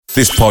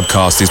This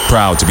podcast is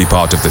proud to be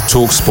part of the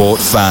TalkSport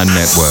Fan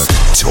Network.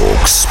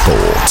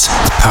 TalkSport.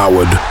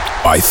 Powered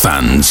by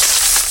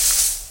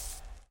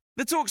fans.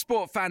 The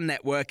TalkSport Fan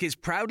Network is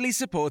proudly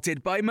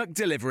supported by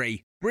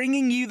McDelivery,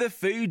 bringing you the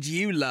food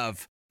you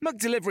love.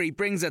 McDelivery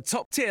brings a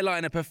top-tier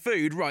lineup of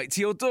food right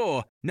to your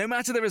door. No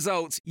matter the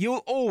result,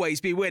 you'll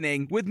always be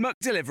winning with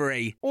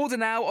McDelivery. Order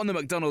now on the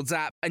McDonald's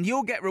app and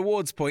you'll get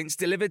rewards points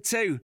delivered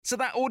too. So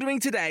that ordering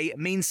today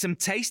means some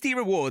tasty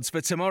rewards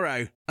for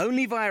tomorrow.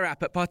 Only via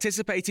app at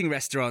participating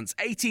restaurants.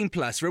 18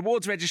 plus.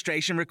 Rewards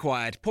registration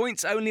required.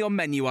 Points only on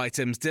menu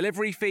items.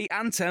 Delivery fee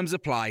and terms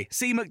apply.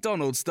 See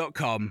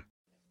mcdonalds.com.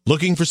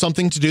 Looking for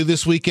something to do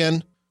this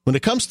weekend? When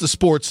it comes to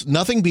sports,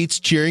 nothing beats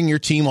cheering your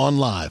team on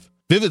live.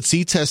 Vivid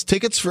Seats has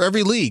tickets for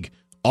every league,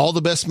 all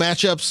the best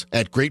matchups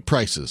at great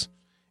prices,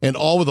 and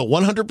all with a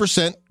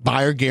 100%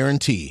 buyer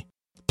guarantee.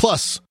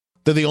 Plus,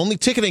 they're the only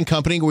ticketing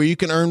company where you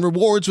can earn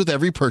rewards with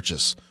every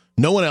purchase.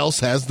 No one else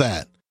has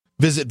that.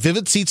 Visit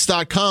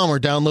vividseats.com or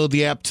download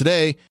the app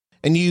today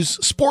and use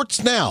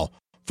Sports Now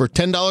for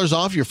 $10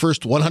 off your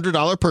first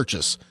 $100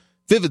 purchase.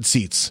 Vivid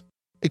Seats.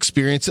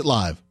 Experience it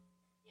live.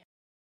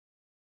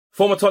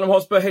 Former Tottenham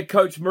Hotspur head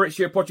coach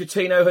Mauricio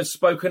Pochettino has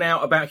spoken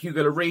out about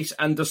Hugo Lloris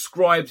and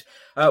described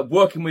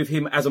working with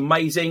him as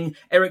amazing.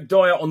 Eric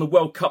Dyer on the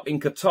World Cup in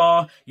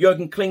Qatar.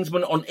 Jurgen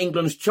Klinsmann on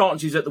England's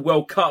chances at the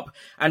World Cup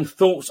and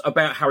thoughts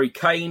about Harry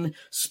Kane.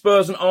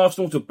 Spurs and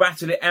Arsenal to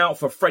battle it out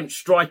for French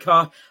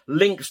striker.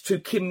 Links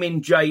to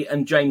Min-Jae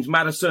and James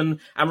Maddison.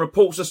 And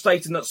reports are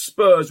stating that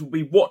Spurs will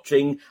be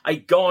watching a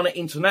Ghana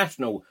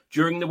international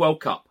during the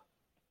World Cup.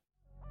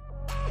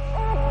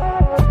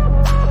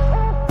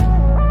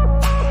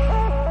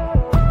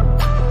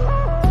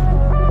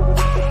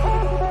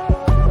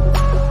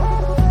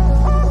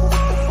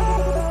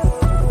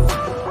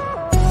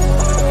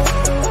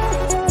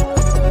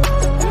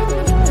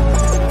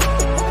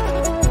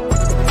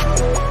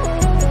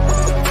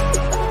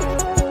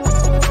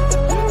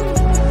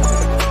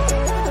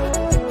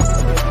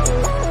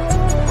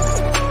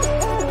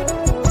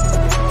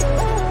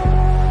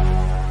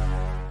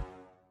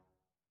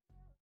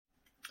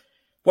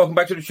 Welcome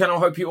back to the channel.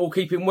 Hope you're all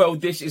keeping well.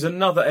 This is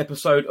another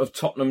episode of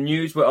Tottenham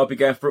News, where I'll be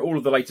going through all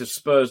of the latest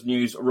Spurs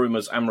news,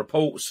 rumours and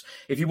reports.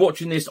 If you're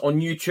watching this on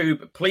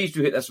YouTube, please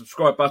do hit that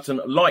subscribe button,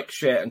 like,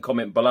 share and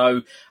comment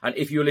below. And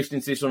if you're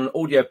listening to this on an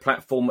audio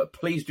platform,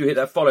 please do hit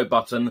that follow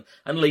button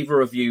and leave a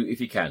review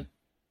if you can.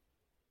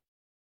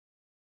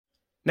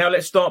 Now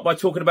let's start by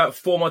talking about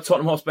former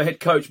Tottenham Hotspur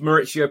head coach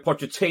Mauricio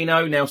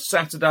Pochettino. Now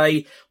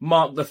Saturday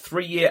marked the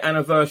 3-year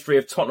anniversary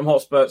of Tottenham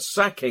Hotspur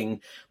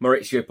sacking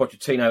Mauricio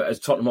Pochettino as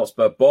Tottenham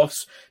Hotspur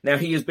boss. Now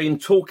he has been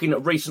talking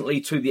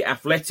recently to The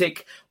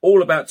Athletic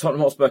all about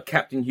Tottenham Hotspur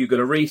captain Hugo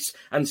Lloris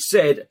and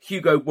said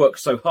Hugo worked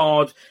so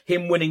hard,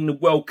 him winning the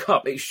World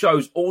Cup, it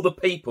shows all the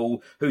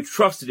people who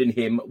trusted in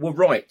him were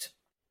right.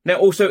 Now,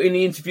 also in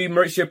the interview,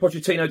 Mauricio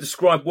Pochettino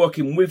described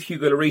working with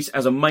Hugo Lloris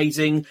as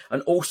amazing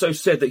and also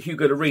said that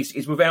Hugo Lloris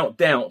is without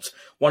doubt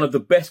one of the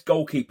best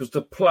goalkeepers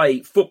to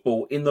play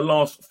football in the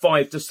last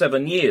 5 to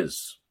 7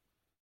 years.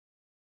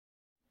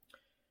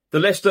 The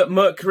Leicester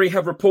Mercury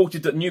have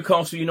reported that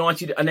Newcastle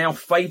United are now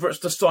favourites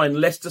to sign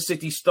Leicester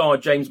City star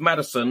James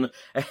Maddison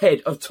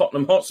ahead of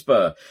Tottenham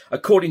Hotspur.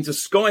 According to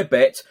Sky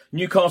Bet,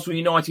 Newcastle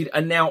United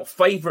are now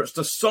favourites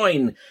to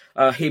sign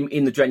him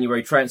in the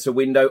January transfer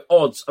window,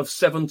 odds of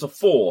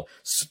 7-4.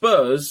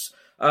 Spurs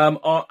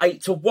are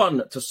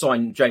 8-1 to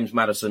sign James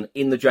Maddison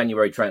in the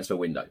January transfer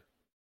window.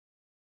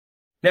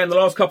 Now, in the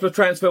last couple of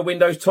transfer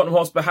windows, Tottenham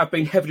Hotspur have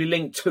been heavily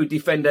linked to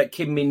defender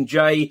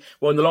Min-Jae.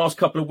 Well, in the last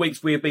couple of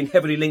weeks, we have been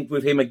heavily linked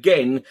with him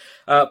again,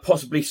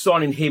 possibly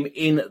signing him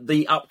in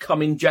the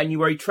upcoming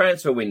January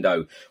transfer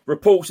window.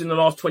 Reports in the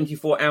last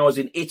 24 hours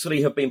in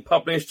Italy have been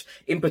published,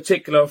 in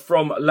particular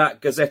from La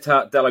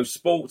Gazzetta dello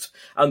Sport,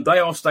 and they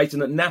are stating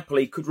that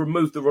Napoli could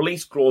remove the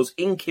release clause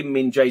in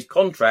Min-Jae's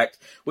contract,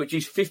 which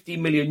is €50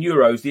 million,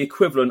 the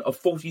equivalent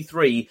of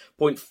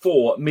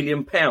 £43.4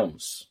 million.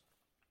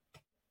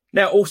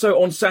 Now, also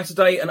on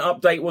Saturday, an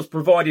update was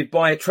provided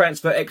by a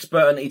transfer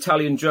expert and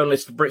Italian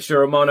journalist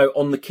Fabrizio Romano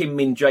on the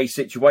Min-Jae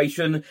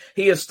situation.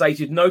 He has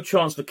stated no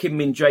chance for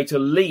Min-Jae to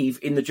leave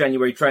in the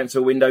January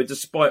transfer window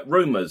despite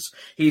rumours.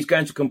 He's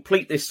going to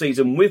complete this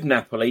season with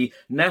Napoli.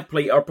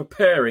 Napoli are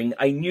preparing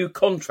a new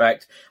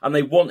contract and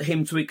they want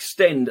him to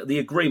extend the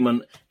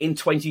agreement in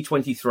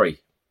 2023.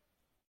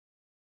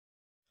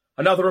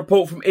 Another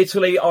report from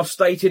Italy are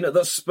stating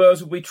that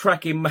Spurs will be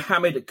tracking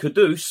Mohamed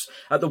Kudus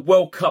at the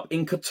World Cup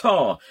in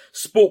Qatar.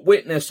 Sport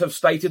Witness have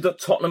stated that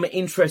Tottenham are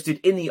interested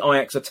in the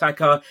Ajax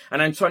attacker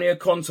and Antonio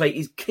Conte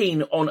is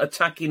keen on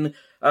attacking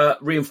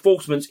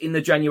reinforcements in the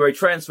January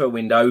transfer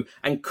window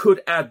and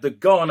could add the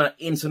Ghana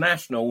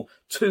international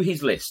to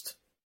his list.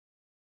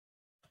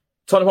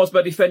 Tottenham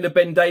Hotspur defender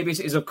Ben Davies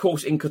is, of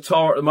course, in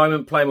Qatar at the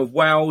moment playing with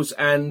Wales,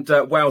 and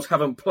Wales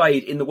haven't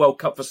played in the World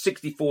Cup for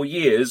 64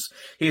 years.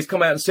 He has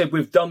come out and said,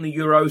 we've done the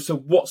Euro, so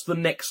what's the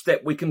next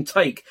step we can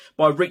take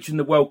by reaching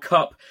the World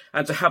Cup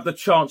and to have the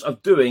chance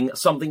of doing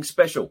something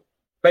special?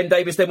 Ben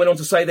Davies then went on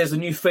to say there's a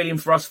new feeling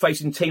for us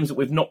facing teams that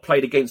we've not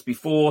played against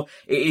before.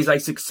 It is a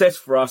success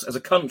for us as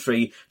a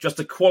country just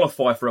to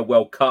qualify for a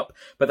World Cup,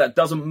 but that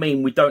doesn't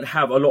mean we don't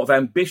have a lot of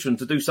ambition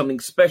to do something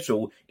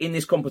special in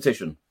this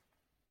competition.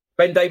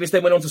 Ben Davies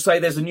then went on to say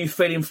there's a new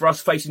feeling for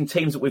us facing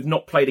teams that we've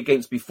not played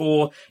against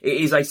before. It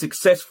is a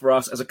success for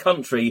us as a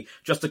country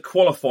just to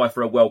qualify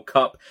for a World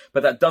Cup,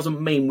 but that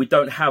doesn't mean we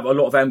don't have a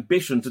lot of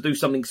ambition to do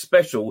something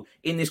special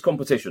in this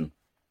competition.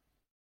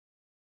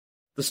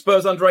 The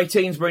Spurs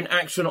under-18s were in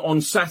action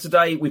on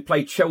Saturday. We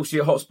played Chelsea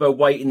at Hotspur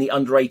Way in the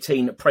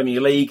under-18 Premier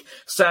League.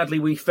 Sadly,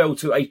 we fell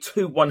to a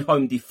 2-1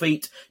 home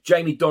defeat,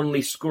 Jamie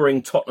Donnelly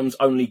scoring Tottenham's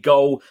only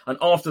goal. And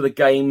after the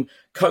game,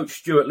 coach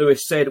Stuart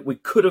Lewis said we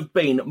could have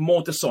been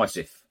more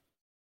decisive.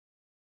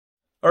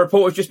 A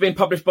report has just been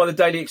published by the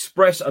Daily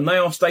Express, and they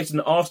are stating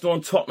that Arsenal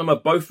and Tottenham are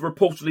both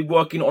reportedly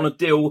working on a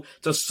deal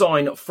to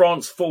sign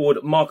France forward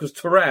Marcus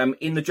Thuram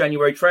in the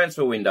January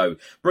transfer window.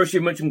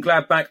 Borussia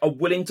Mönchengladbach are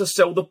willing to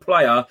sell the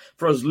player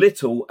for as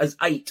little as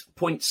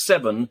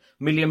 £8.7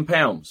 million.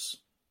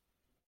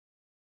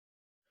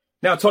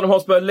 Now, Tottenham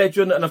Hotspur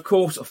legend and, of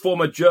course,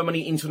 former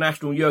Germany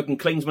international Jurgen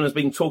Klinsmann has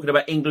been talking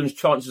about England's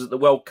chances at the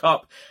World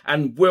Cup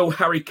and will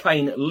Harry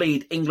Kane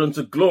lead England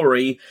to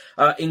glory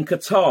in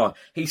Qatar.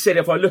 He said,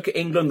 if I look at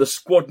England, the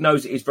squad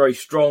knows it is very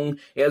strong.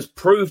 It has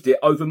proved it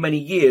over many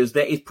years.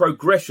 There is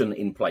progression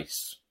in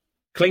place.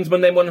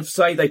 Klinsmann then wanted to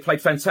say they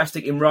played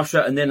fantastic in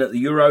Russia and then at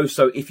the Euros.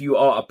 So if you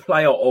are a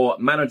player or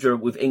manager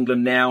with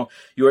England now,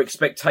 your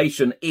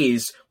expectation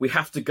is we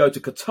have to go to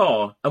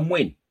Qatar and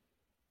win.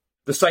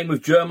 The same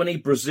with Germany,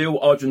 Brazil,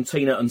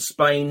 Argentina and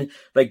Spain.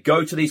 They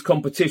go to these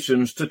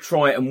competitions to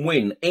try and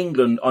win.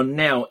 England are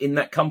now in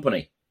that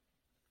company.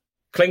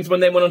 Klinsmann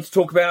then went on to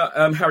talk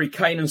about Harry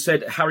Kane and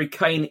said Harry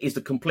Kane is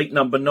the complete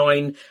number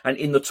 9 and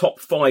in the top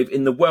 5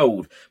 in the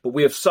world. But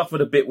we have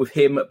suffered a bit with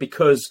him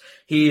because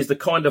he is the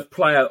kind of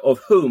player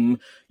of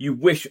whom you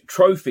wish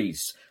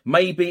trophies.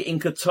 Maybe in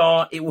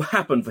Qatar it will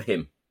happen for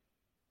him.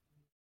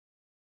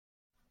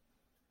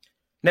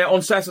 Now,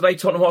 on Saturday,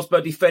 Tottenham Hotspur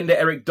defender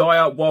Eric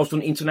Dyer, whilst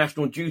on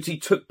international duty,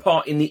 took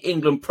part in the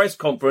England press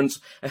conference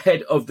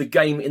ahead of the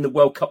game in the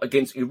World Cup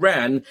against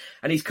Iran.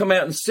 And he's come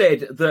out and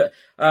said that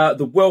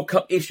the World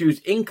Cup issues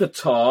in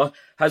Qatar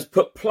has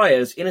put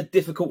players in a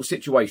difficult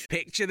situation.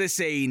 Picture the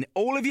scene.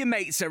 All of your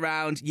mates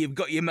around, you've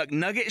got your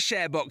McNugget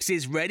share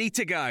boxes ready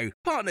to go.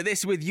 Partner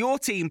this with your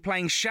team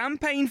playing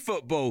champagne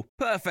football.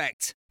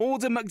 Perfect.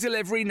 Order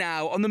McDelivery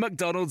now on the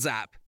McDonald's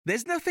app.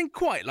 There's nothing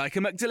quite like a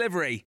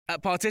McDelivery.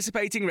 At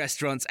participating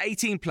restaurants,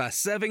 18 plus,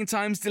 serving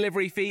times,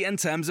 delivery fee and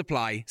terms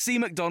apply. See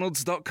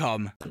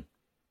mcdonalds.com.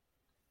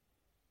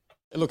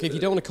 Look, if you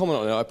don't want to comment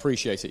on it, I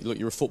appreciate it. Look,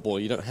 you're a footballer,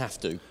 you don't have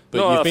to. But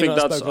no, I think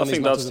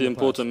that's the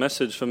important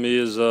message for me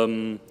is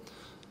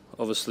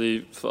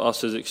obviously for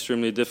us is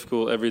extremely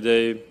difficult every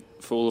day.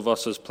 For all of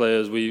us as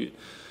players, we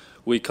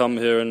come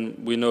here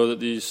and we know that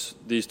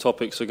these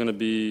topics are going to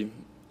be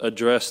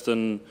addressed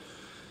and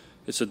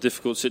it's a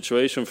difficult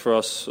situation for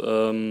us. I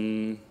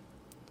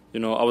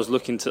was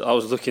looking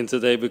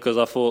today because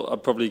I thought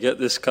I'd probably get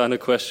this kind of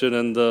question,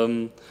 and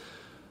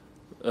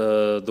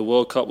the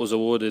World Cup was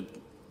awarded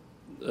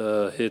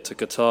here to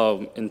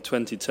Qatar in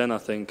 2010, I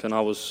think, and I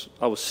was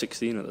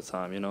 16 at the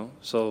time.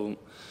 So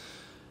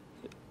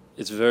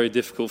it's very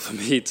difficult for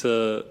me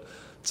to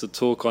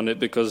talk on it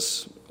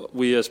because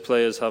we as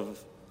players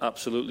have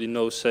absolutely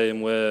no say in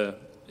where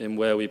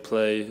we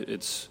play.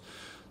 It's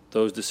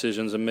those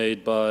decisions are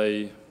made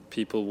by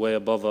people way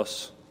above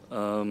us,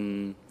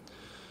 and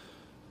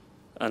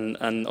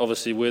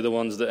obviously we're the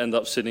ones that end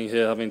up sitting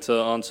here having to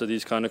answer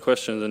these kind of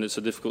questions, and it's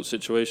a difficult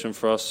situation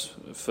for us,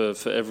 for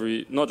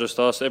every, not just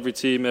us, every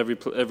team, every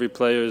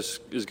player is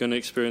going to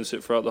experience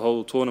it throughout the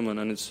whole tournament,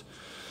 and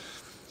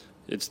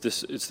it's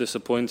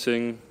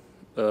disappointing.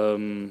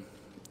 I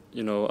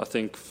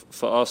think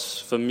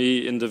for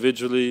me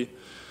individually,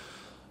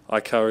 I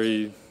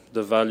carry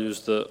the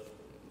values that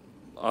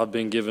I've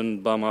been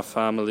given by my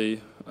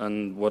family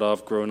and what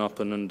I've grown up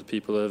in and the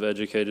people that have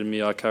educated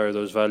me. I carry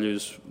those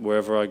values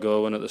wherever I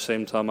go, and at the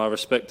same time I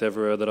respect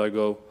everywhere that I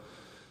go.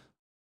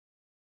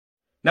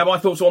 Now, my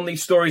thoughts on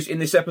these stories in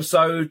this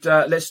episode.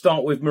 Let's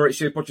start with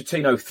Mauricio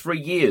Pochettino. 3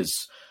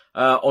 years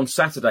on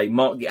Saturday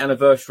marked the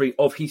anniversary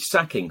of his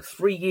sacking.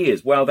 3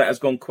 years. Wow, that has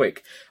gone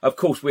quick. Of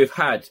course, we've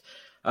had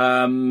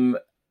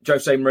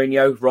Jose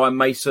Mourinho, Ryan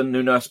Mason,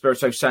 Nuno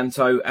Espirito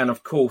Santo, and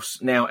of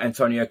course now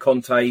Antonio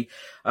Conte.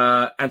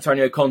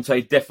 Antonio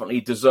Conte definitely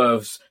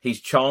deserves his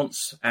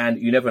chance, and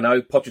you never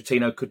know,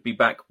 Pochettino could be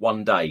back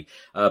one day.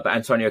 But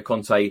Antonio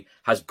Conte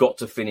has got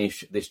to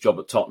finish this job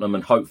at Tottenham,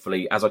 and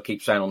hopefully, as I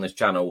keep saying on this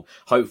channel,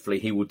 hopefully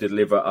he will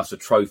deliver us a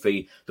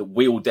trophy that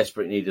we all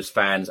desperately need as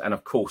fans. And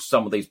of course,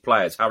 some of these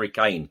players, Harry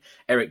Kane,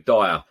 Eric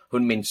Dyer,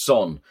 Heung-min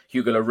Son,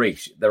 Hugo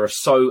Lloris, there are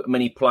so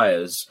many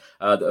players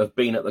that have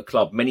been at the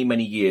club many,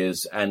 many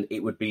years, and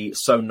it would be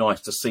so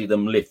nice to see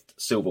them lift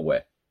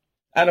silverware.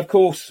 And of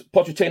course,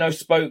 Pochettino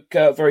spoke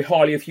very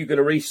highly of Hugo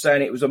Lloris,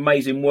 saying it was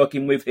amazing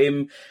working with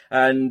him,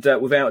 and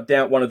without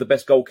doubt one of the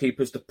best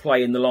goalkeepers to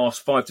play in the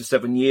last 5 to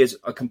 7 years.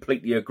 I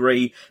completely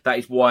agree. That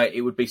is why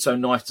it would be so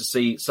nice to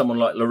see someone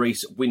like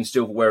Lloris win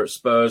silverware at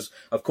Spurs.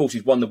 Of course,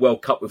 he's won the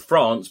World Cup with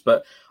France,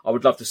 but I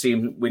would love to see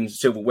him win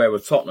silverware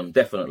with Tottenham,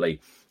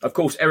 definitely. Of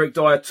course, Eric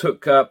Dyer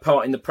took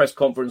part in the press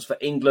conference for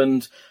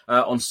England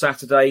on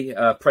Saturday,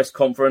 press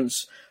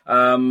conference.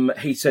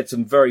 He said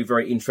some very,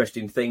 very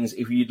interesting things.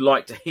 If you'd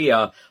like to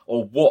hear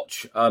or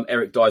watch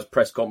Eric Dyer's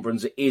press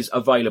conference, it is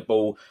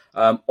available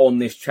on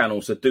this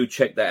channel, so do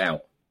check that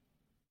out.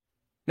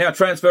 Now,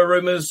 transfer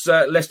rumours.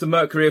 Leicester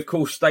Mercury, of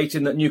course,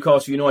 stating that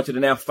Newcastle United are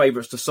now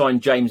favourites to sign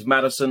James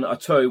Maddison. I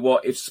tell you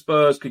what, if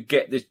Spurs could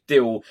get this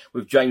deal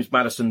with James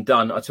Maddison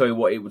done, I tell you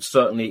what, it would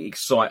certainly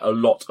excite a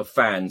lot of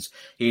fans.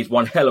 He is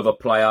one hell of a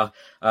player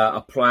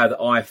that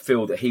I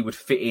feel that he would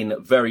fit in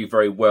very,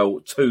 very well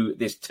to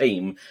this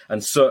team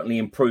and certainly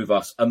improve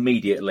us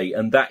immediately.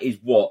 And that is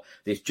what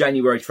this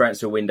January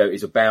transfer window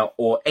is about,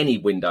 or any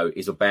window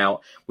is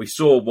about. We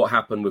saw what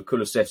happened with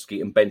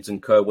Kulusevski and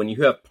Bentancur. When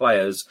you have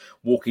players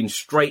walking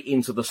straight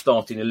into the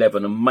starting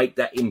 11 and make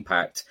that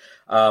impact,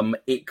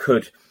 it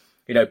could,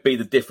 be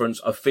the difference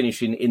of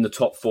finishing in the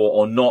top 4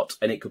 or not,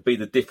 and it could be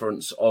the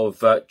difference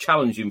of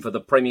challenging for the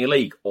Premier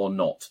League or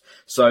not.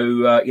 So,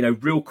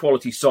 real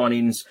quality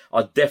signings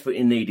are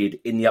definitely needed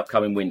in the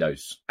upcoming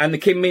windows. And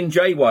the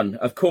Min-Jae one,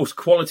 of course,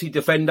 quality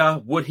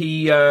defender. Would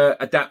he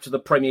adapt to the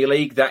Premier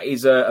League? That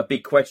is a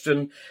big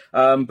question.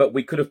 But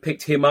we could have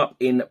picked him up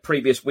in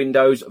previous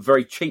windows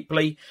very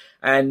cheaply,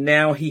 and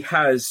now he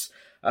has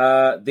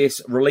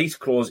this release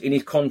clause in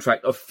his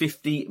contract of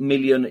 50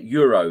 million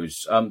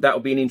euros. That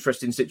will be an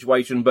interesting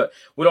situation, but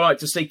would I like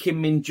to see Kim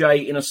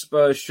Min-Jae in a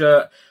Spurs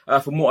shirt?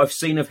 From what I've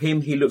seen of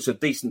him, he looks a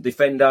decent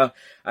defender,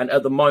 and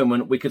at the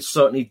moment we could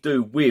certainly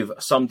do with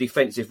some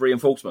defensive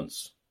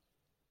reinforcements.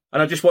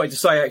 And I just wanted to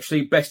say,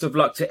 actually, best of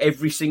luck to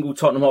every single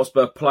Tottenham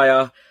Hotspur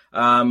player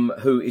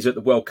who is at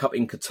the World Cup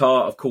in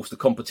Qatar. Of course, the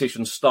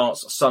competition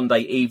starts Sunday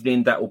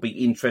evening. That will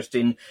be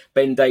interesting.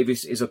 Ben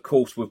Davies is, of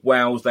course, with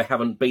Wales. They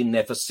haven't been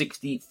there for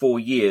 64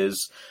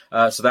 years.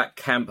 So that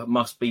camp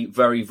must be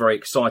very, very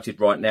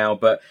excited right now.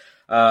 But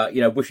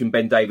wishing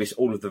Ben Davies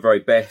all of the very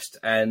best.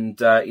 And,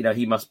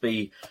 he must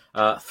be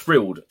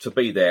thrilled to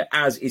be there,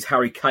 as is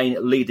Harry Kane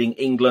leading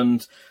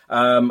England.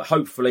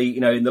 Hopefully,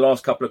 in the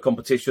last couple of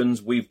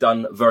competitions, we've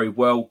done very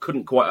well.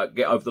 Couldn't quite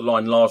get over the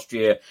line last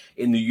year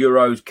in the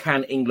Euros.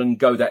 Can England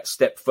go that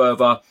step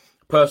further?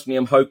 Personally,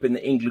 I'm hoping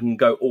that England can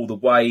go all the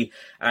way.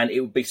 And it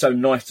would be so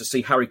nice to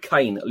see Harry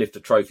Kane lift a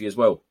trophy as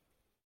well.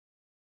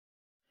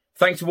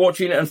 Thanks for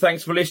watching and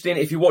thanks for listening.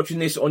 If you're watching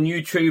this on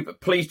YouTube,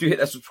 please do hit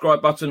that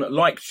subscribe button,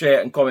 like, share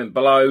and comment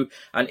below.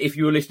 And if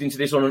you are listening to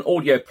this on an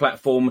audio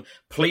platform,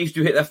 please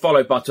do hit that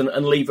follow button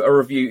and leave a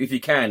review if you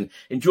can.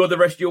 Enjoy the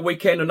rest of your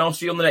weekend and I'll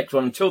see you on the next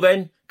one. Until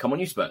then, come on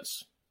you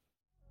Spurs.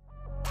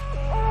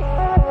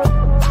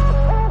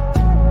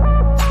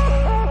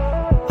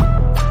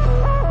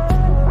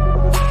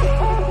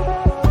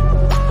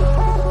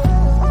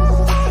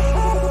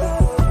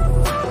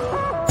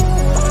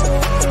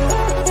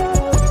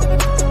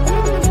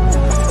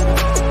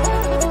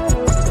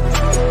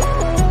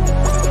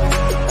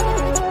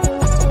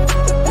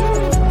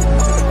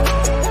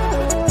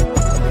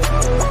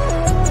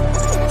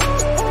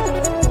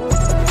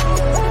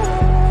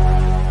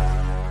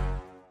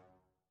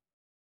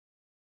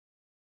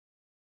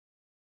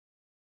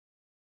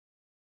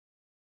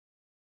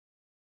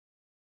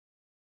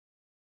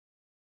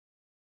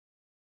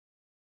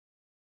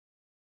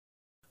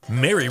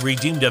 Mary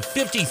redeemed a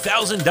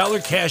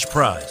 $50,000 cash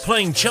prize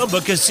playing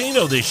Chumba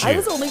Casino this year. I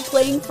was only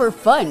playing for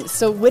fun,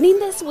 so winning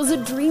this was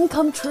a dream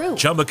come true.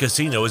 Chumba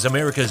Casino is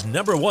America's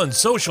 #1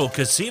 social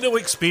casino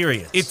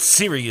experience. It's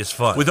serious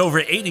fun. With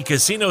over 80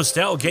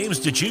 casino-style games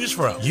to choose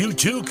from, you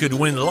too could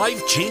win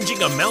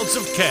life-changing amounts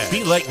of cash.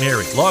 Be like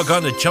Mary. Log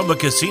on to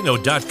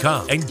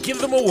ChumbaCasino.com and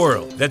give them a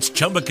whirl. That's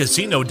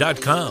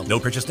ChumbaCasino.com. No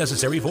purchase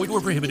necessary. Void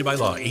where prohibited by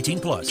law.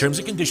 18+. Terms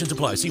and conditions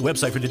apply. See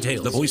website for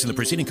details. The voice in the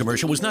preceding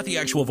commercial was not the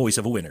actual voice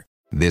of a winner.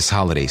 This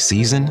holiday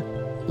season,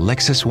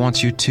 Lexus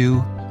wants you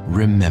to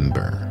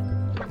remember.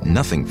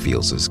 Nothing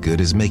feels as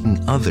good as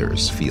making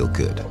others feel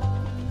good.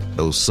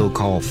 Those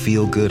so-called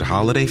feel-good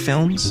holiday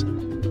films?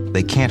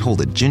 They can't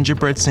hold a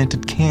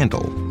gingerbread-scented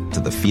candle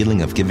to the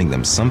feeling of giving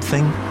them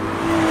something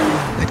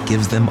that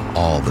gives them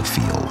all the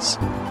feels.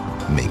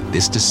 Make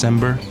this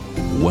December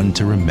one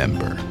to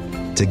remember.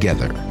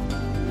 Together.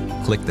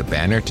 Click the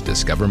banner to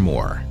discover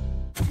more.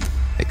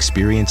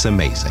 Experience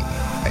amazing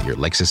at your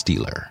Lexus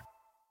dealer.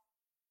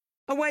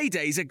 Away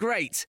days are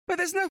great, but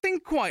there's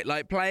nothing quite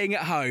like playing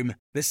at home.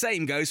 The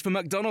same goes for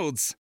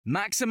McDonald's.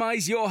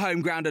 Maximise your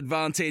home ground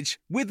advantage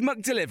with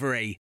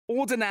McDelivery.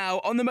 Order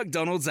now on the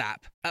McDonald's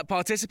app. At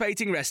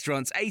participating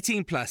restaurants,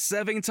 18+,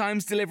 serving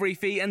times, delivery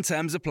fee and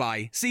terms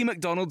apply. See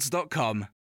mcdonalds.com.